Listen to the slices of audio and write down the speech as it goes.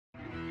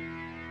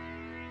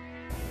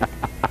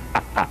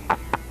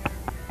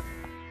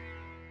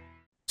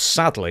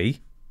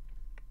Sadly,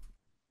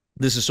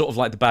 this is sort of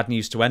like the bad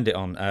news to end it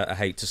on, I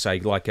hate to say,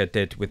 like I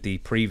did with the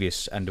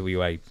previous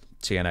NWA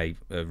TNA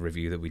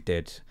review that we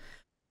did.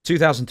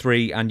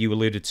 2003, and you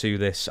alluded to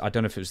this, I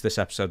don't know if it was this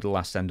episode or the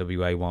last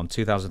NWA one,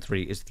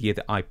 2003 is the year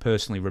that I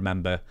personally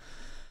remember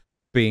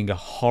being a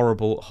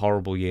horrible,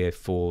 horrible year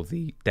for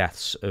the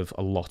deaths of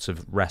a lot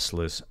of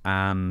wrestlers.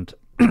 And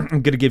I'm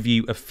going to give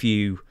you a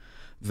few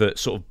that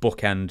sort of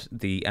bookend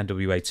the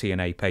NWA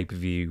TNA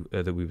pay-per-view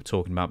that we were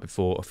talking about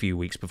before, a few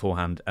weeks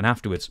beforehand and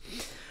afterwards.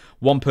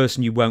 One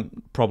person you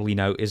won't probably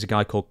know is a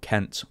guy called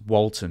Kent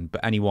Walton,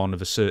 but anyone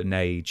of a certain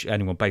age,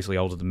 anyone basically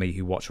older than me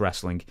who watched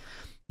wrestling,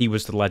 he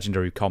was the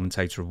legendary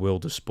commentator of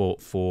World of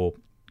Sport for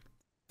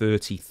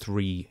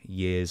 33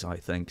 years, I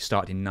think.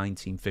 Started in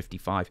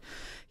 1955.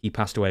 He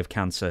passed away of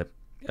cancer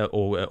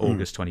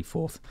August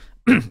 24th.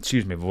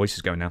 Excuse me, my voice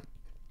is going now.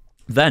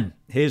 Then,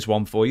 here's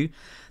one for you.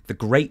 The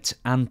Great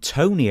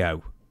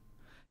Antonio.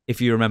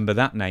 If you remember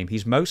that name,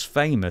 he's most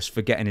famous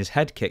for getting his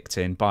head kicked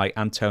in by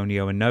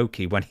Antonio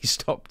Inoki when he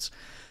stopped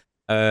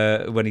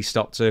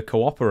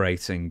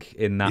cooperating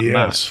in that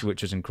match,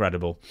 which was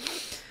incredible.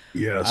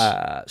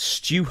 Yes.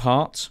 Stu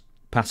Hart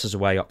passes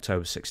away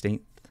October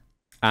 16th,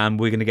 and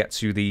we're going to get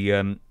to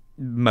the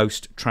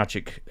most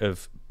tragic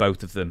of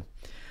both of them.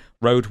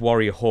 Road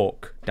Warrior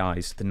Hawk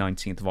dies the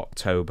 19th of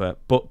October,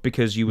 but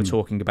because you were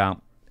talking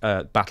about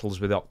your battles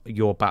with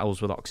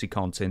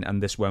OxyContin,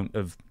 and this won't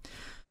have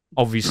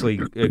obviously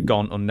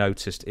gone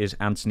unnoticed, is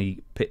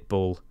Anthony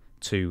Pitbull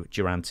to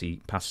Durante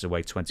passes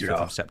away 25th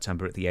of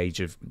September at the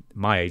age of,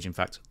 my age in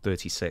fact,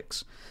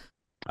 36.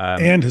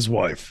 And his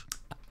wife.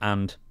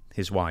 And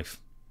his wife.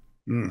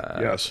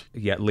 Yes.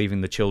 Yeah,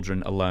 leaving the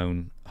children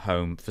alone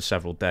home for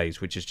several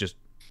days, which is just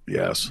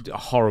a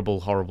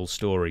horrible, horrible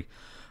story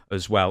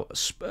as well.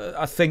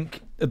 I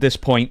think at this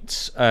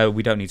point,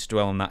 we don't need to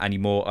dwell on that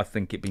anymore. I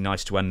think it'd be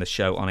nice to end the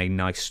show on a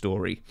nice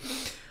story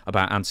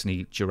about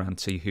Anthony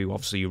Durante, who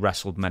obviously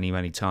wrestled many,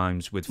 many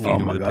times with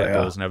feuding with the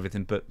Pitbulls and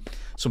everything, but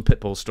some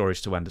Pitbull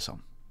stories to end us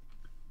on.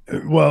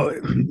 Well,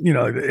 you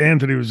know,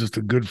 Anthony was just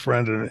a good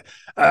friend,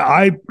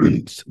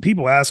 and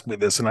people ask me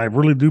this, and I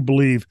really do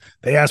believe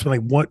they ask me,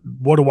 like,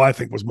 what do I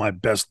think was my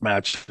best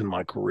match in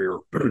my career,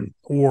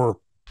 or,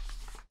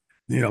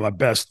 you know, my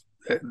best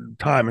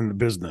time in the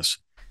business,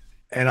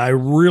 and I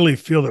really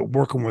feel that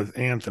working with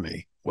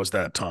Anthony was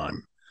that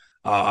time.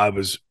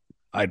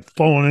 I'd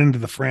fallen into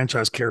the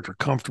franchise character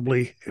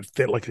comfortably. It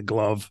fit like a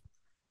glove,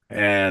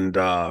 and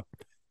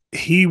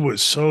he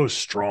was so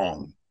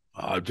strong.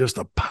 Just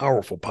a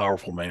powerful,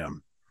 powerful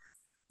man,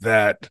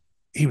 that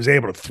he was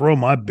able to throw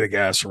my big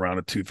ass around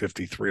at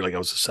 253 like I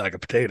was a sack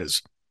of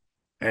potatoes.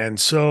 And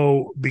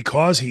so,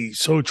 because he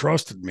so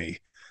trusted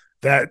me,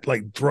 that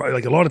like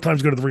a lot of times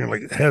you go to the ring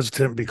like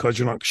hesitant because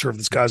you're not sure if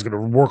this guy's going to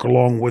work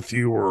along with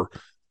you or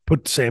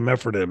put the same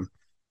effort in.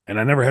 And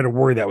I never had to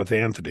worry that with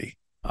Anthony.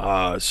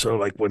 So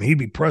like when he'd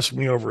be pressing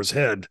me over his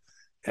head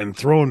and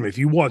throwing me, if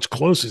you watch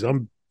closely,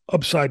 I'm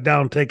upside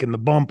down taking the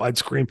bump, I'd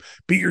scream,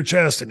 beat your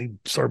chest, and he'd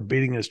start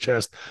beating his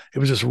chest. It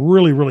was just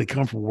really, really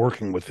comfortable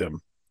working with him.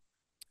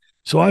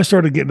 So I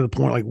started getting to the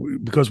point, like,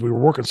 because we were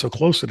working so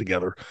closely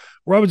together,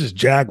 where I would just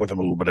jag with him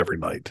a little bit every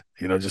night,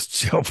 you know, just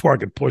see how far I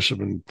could push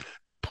him and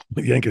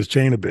yank his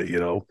chain a bit, you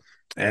know.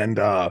 And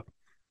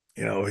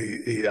you know,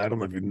 he I don't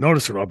know if you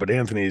noticed or not, but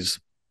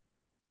Anthony's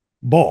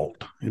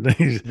bald.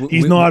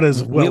 He's not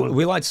as well.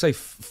 We like to say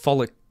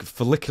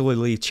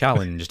follicularly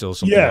challenged or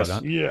something like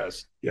that.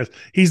 Yes.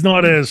 He's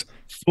not as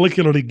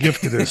follicularly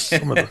gifted as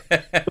some of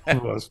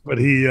us, but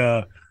he.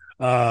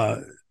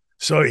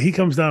 So he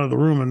comes down to the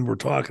room and we're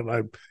talking.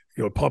 I,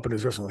 popping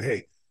his wrist and like,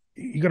 hey,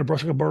 you got to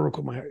brush like a bar real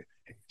quick. My hair.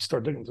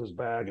 Start digging into his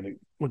bag and he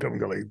look up and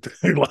go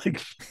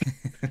like,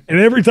 and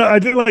every time I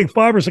did like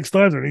 5 or 6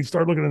 times and he'd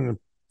start looking at him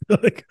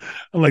like,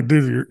 I'm like,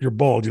 dude, you're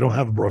bald. You don't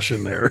have a brush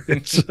in there.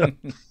 It's.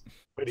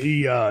 But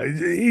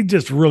he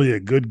just really a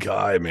good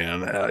guy,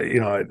 man.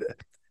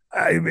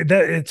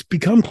 It's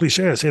become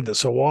cliche. I say that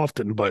so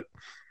often, but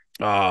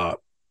my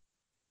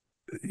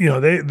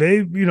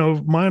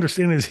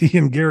understanding is he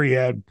and Gary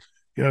had,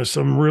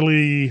 some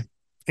really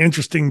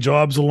interesting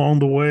jobs along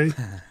the way.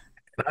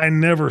 I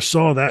never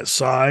saw that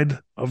side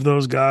of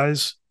those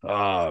guys.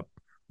 Both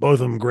of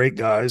them great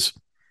guys.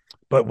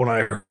 But when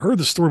I heard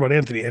the story about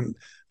Anthony, and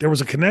there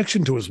was a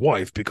connection to his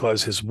wife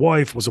because his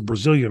wife was a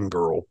Brazilian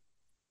girl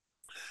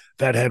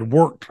that had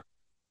worked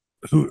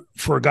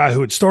for a guy who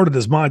had started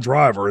as my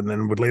driver and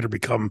then would later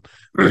become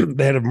the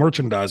head of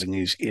merchandising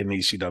in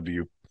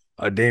ECW,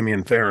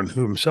 Damian Theron,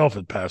 who himself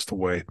had passed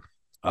away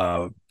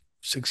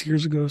 6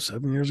 years ago,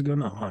 7 years ago.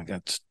 No,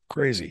 that's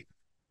crazy.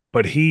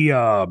 But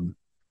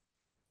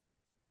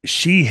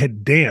she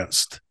had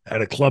danced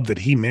at a club that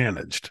he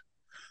managed.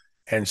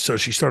 And so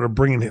she started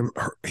bringing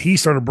he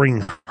started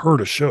bringing her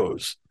to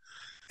shows,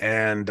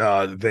 and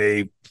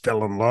they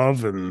fell in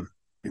love, and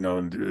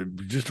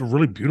just a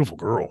really beautiful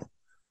girl.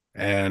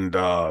 And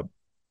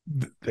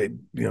they,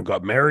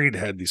 got married,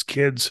 had these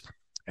kids.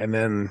 And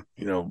then,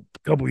 a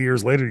couple of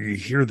years later, you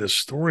hear this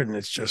story and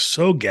it's just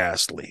so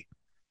ghastly.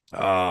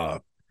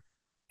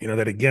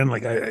 That again,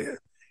 like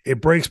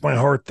it breaks my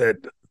heart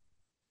that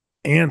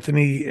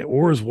Anthony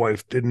or his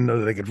wife didn't know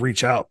that they could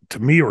reach out to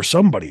me or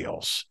somebody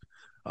else,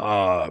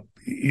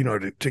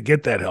 to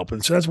get that help.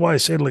 And so that's why I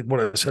said, like what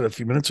I said a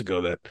few minutes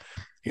ago, that,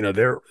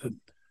 they're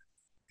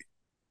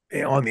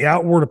on the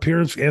outward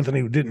appearance,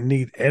 Anthony didn't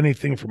need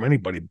anything from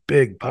anybody.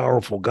 Big,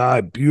 powerful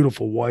guy,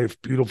 beautiful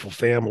wife, beautiful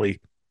family.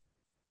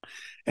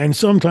 And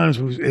sometimes,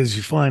 as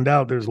you find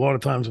out, there's a lot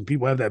of times when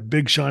people have that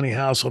big, shiny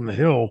house on the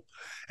hill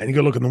and you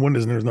go look in the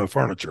windows and there's no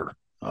furniture.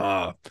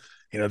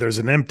 There's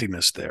an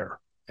emptiness there.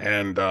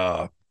 And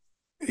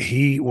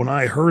when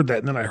I heard that,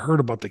 and then I heard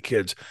about the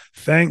kids,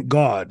 thank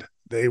God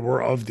they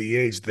were of the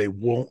age they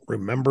won't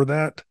remember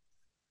that.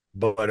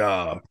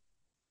 But,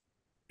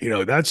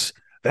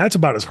 that's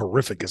about as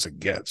horrific as it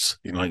gets,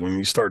 like when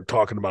you start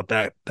talking about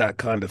that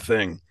kind of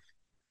thing.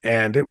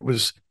 And it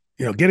was,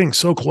 getting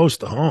so close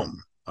to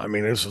home. I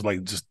mean, this was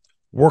like just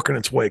working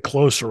its way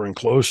closer and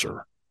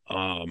closer.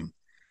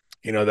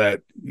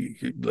 That,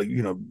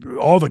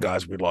 all the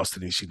guys we lost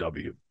in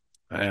ECW.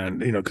 And,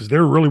 because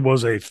there really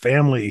was a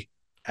family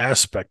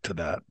aspect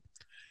to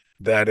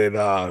that it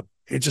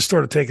just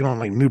started taking on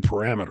like new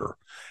parameter.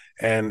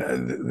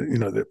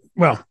 And,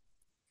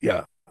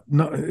 yeah,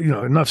 no,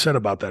 enough said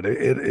about that.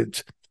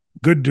 It's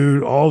good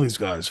dude. All these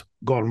guys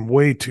gone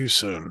way too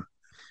soon.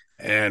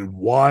 And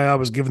why I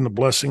was given the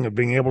blessing of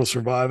being able to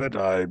survive it,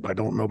 I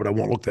don't know, but I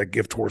won't look that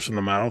gift horse in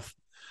the mouth.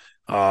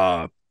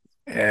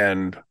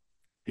 And,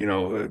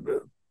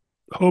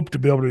 hope to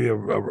be able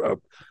to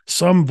be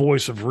some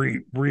voice of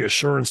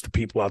reassurance to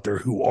people out there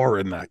who are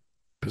in that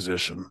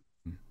position,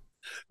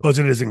 because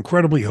it is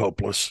incredibly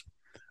hopeless.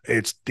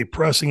 It's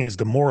depressing. It's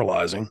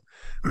demoralizing,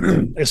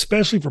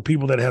 especially for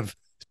people that have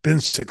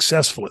been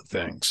successful at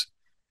things.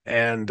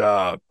 And,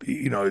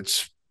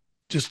 it's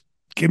just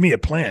give me a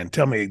plan.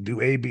 Tell me,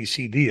 do A, B,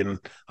 C, D, and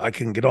I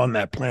can get on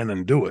that plan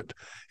and do it.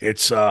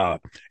 It's a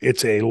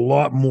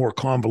lot more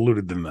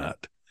convoluted than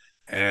that.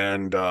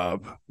 And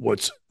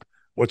there's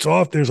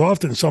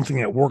often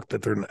something at work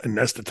that they're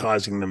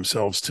anesthetizing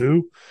themselves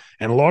to.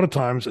 And a lot of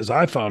times, as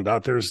I found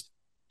out, there's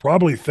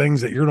probably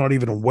things that you're not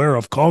even aware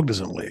of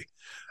cognizantly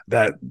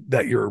that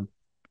you're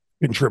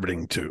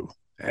contributing to.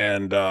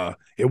 And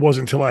it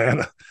wasn't until I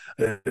had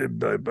a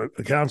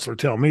counselor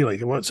tell me,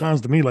 like, well, it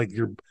sounds to me like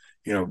you're,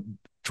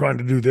 trying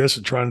to do this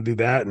and trying to do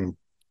that and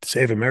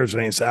save a marriage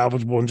that ain't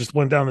salvageable, and just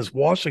went down this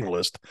washing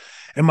list.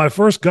 And my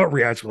first gut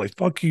reaction was like,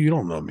 fuck you, you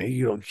don't know me.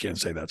 You can't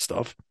say that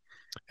stuff.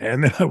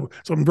 And then so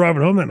I'm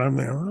driving home and I'm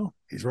like, oh,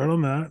 he's right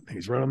on that.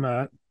 He's right on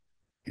that.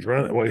 He's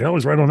right on, well, hell,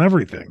 he's right on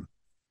everything.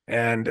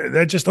 And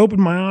that just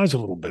opened my eyes a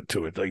little bit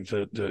to it, like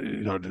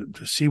to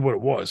see what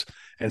it was.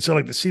 And so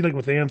like to see like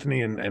with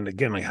Anthony and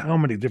again, like how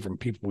many different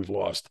people we've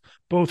lost,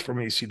 both from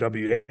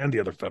ECW and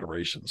the other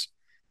federations.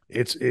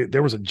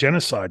 There was a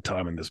genocide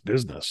time in this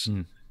business.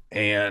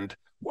 And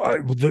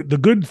the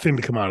good thing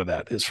to come out of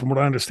that is, from what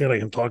I understand, like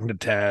I'm talking to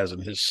Taz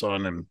and his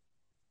son and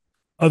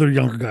other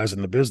younger guys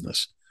in the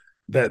business,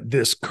 that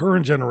this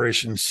current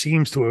generation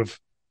seems to have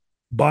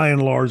by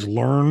and large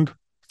learned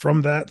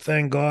from that,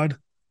 thank God.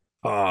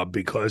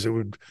 Because it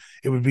would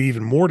be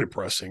even more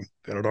depressing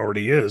than it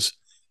already is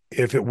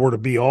if it were to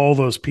be all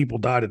those people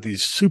died at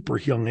these super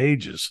young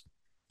ages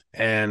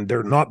and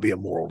there not be a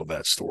moral to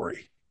that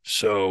story.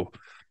 So,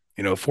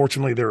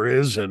 fortunately there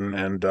is. And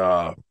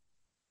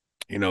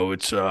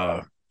it's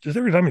just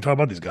every time you talk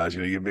about these guys,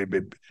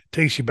 it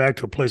takes you back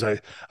to a place.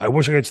 I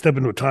wish I could step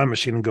into a time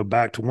machine and go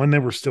back to when they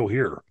were still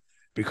here,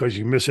 because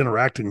you miss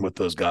interacting with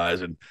those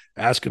guys and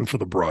asking for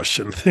the brush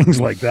and things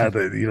like that.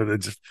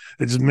 That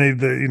just made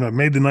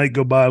the night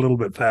go by a little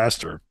bit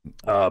faster.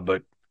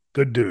 But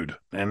good dude,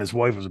 and his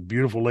wife was a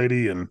beautiful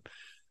lady, and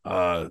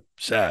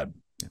sad.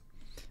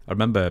 I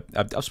remember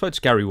I've spoken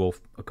to Gary Wolf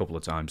a couple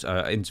of times,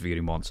 interviewed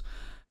him once,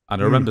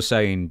 and I remember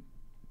saying,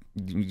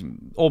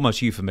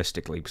 almost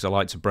euphemistically, because I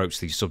like to broach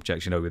these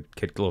subjects, with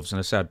kid gloves, and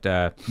I said,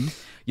 I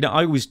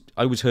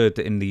always heard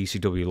that in the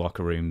ECW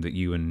locker room that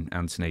you and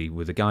Anthony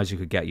were the guys who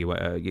could get you,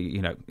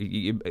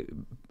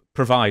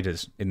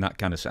 providers in that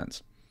kind of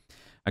sense.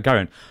 And Gary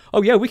went,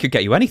 oh yeah, we could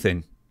get you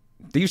anything.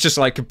 He was just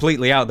like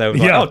completely out there,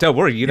 like, oh, don't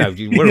worry,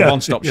 we're a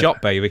one-stop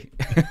shop, baby.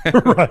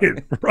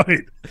 right,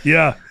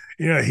 yeah.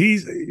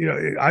 He's,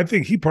 I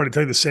think he'd probably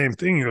tell you the same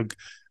thing,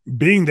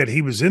 being that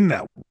he was in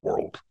that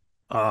world.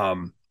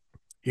 As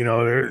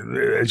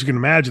you can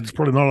imagine, there's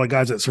probably not a lot of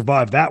guys that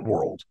survive that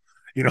world,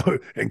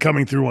 and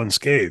coming through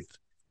unscathed.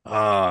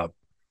 But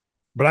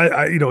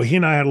he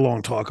and I had a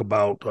long talk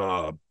about,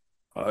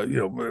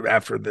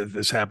 after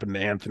this happened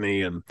to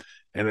Anthony and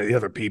the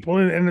other people,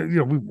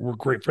 and we're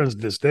great friends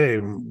to this day.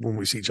 And when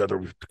we see each other,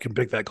 we can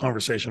pick that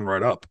conversation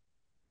right up.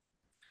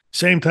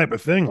 Same type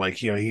of thing. Like,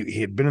 he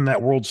had been in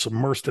that world,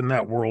 submersed in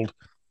that world,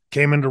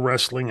 came into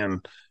wrestling,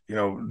 and,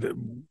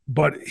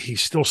 but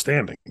he's still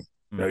standing.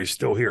 He's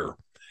still here.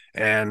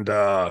 And,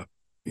 for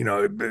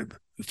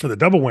the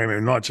double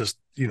whammy, not just,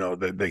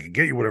 they could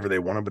get you whatever they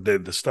wanted,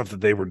 but the stuff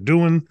that they were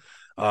doing,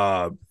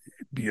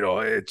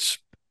 it's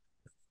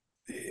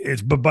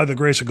it's but by the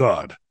grace of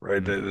God,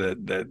 right?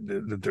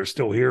 That they're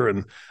still here,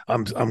 and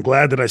I'm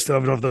glad that I still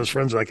have enough of those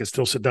friends that I can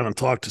still sit down and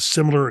talk to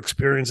similar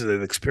experiences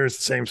and experience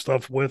the same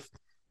stuff with.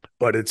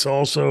 But it's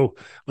also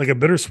like a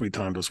bittersweet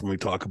time to us when we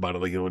talk about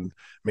it, like when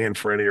me and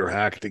Freddie or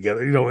Hack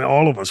together,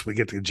 all of us, we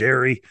get to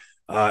Jerry,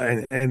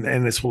 and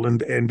this will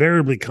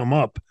invariably come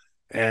up,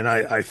 and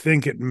I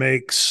think it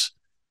makes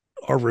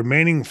our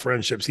remaining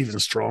friendships even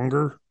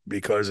stronger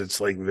because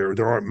it's like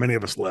there aren't many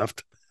of us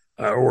left,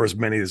 or as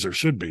many as there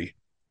should be,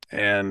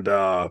 and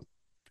a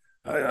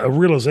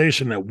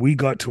realization that we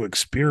got to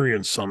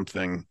experience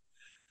something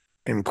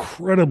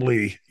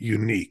incredibly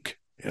unique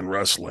in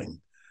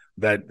wrestling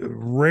that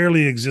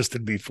rarely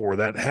existed before,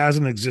 that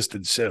hasn't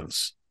existed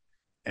since.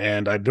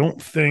 And I don't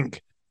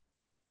think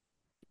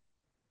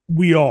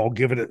we all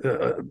give it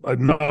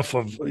enough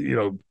of,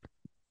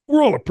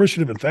 we're all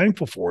appreciative and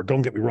thankful for it.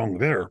 Don't get me wrong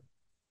there.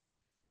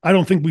 I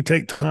don't think we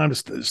take time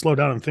to slow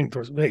down and think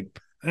towards, hey,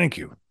 thank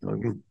you.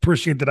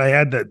 Appreciate that I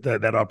had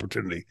that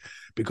opportunity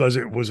because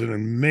it was an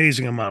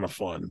amazing amount of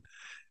fun.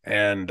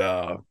 And,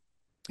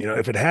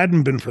 if it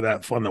hadn't been for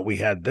that fun that we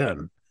had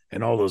then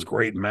and all those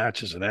great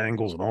matches and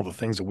angles and all the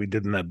things that we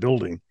did in that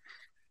building,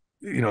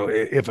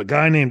 if a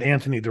guy named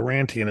Anthony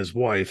Durante and his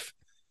wife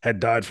had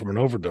died from an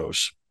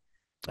overdose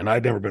and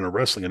I'd never been to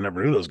wrestling and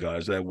never knew those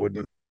guys, that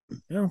wouldn't,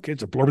 okay,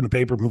 it's a blurb in the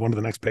paper, move on to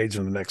the next page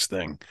and the next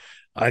thing.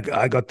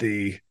 I got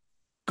the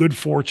good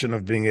fortune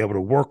of being able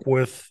to work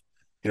with,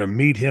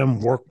 meet him,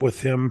 work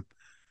with him,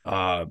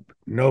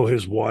 know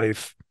his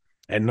wife,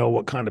 and know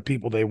what kind of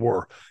people they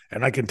were.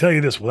 And I can tell you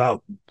this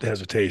without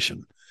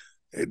hesitation.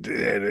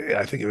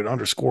 I think it would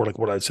underscore like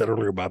what I said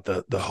earlier about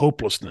the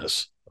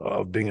hopelessness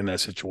of being in that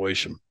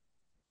situation.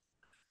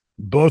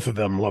 Both of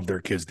them love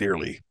their kids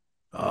dearly,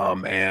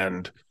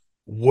 and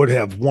would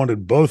have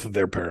wanted both of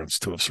their parents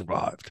to have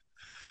survived.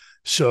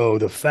 So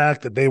the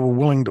fact that they were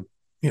willing to,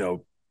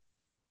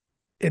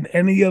 in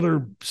any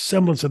other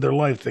semblance of their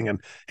life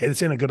thinking, hey,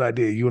 this ain't a good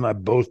idea. You and I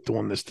both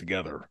doing this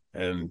together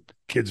and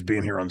kids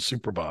being here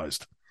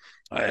unsupervised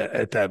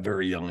at that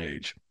very young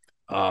age.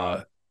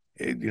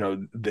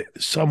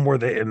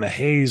 Somewhere in the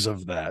haze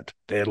of that,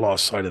 they had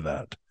lost sight of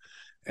that.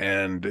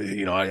 And,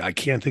 I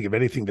can't think of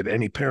anything that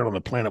any parent on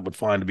the planet would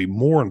find to be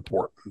more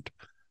important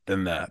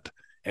than that.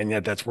 And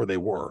yet that's where they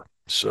were.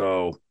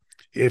 So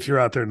if you're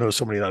out there and know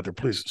somebody out there,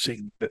 please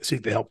seek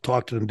the help,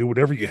 talk to them, do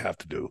whatever you have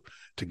to do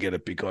to get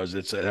it, because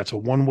that's a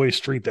one-way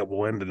street that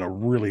will end in a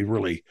really,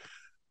 really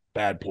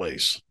bad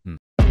place.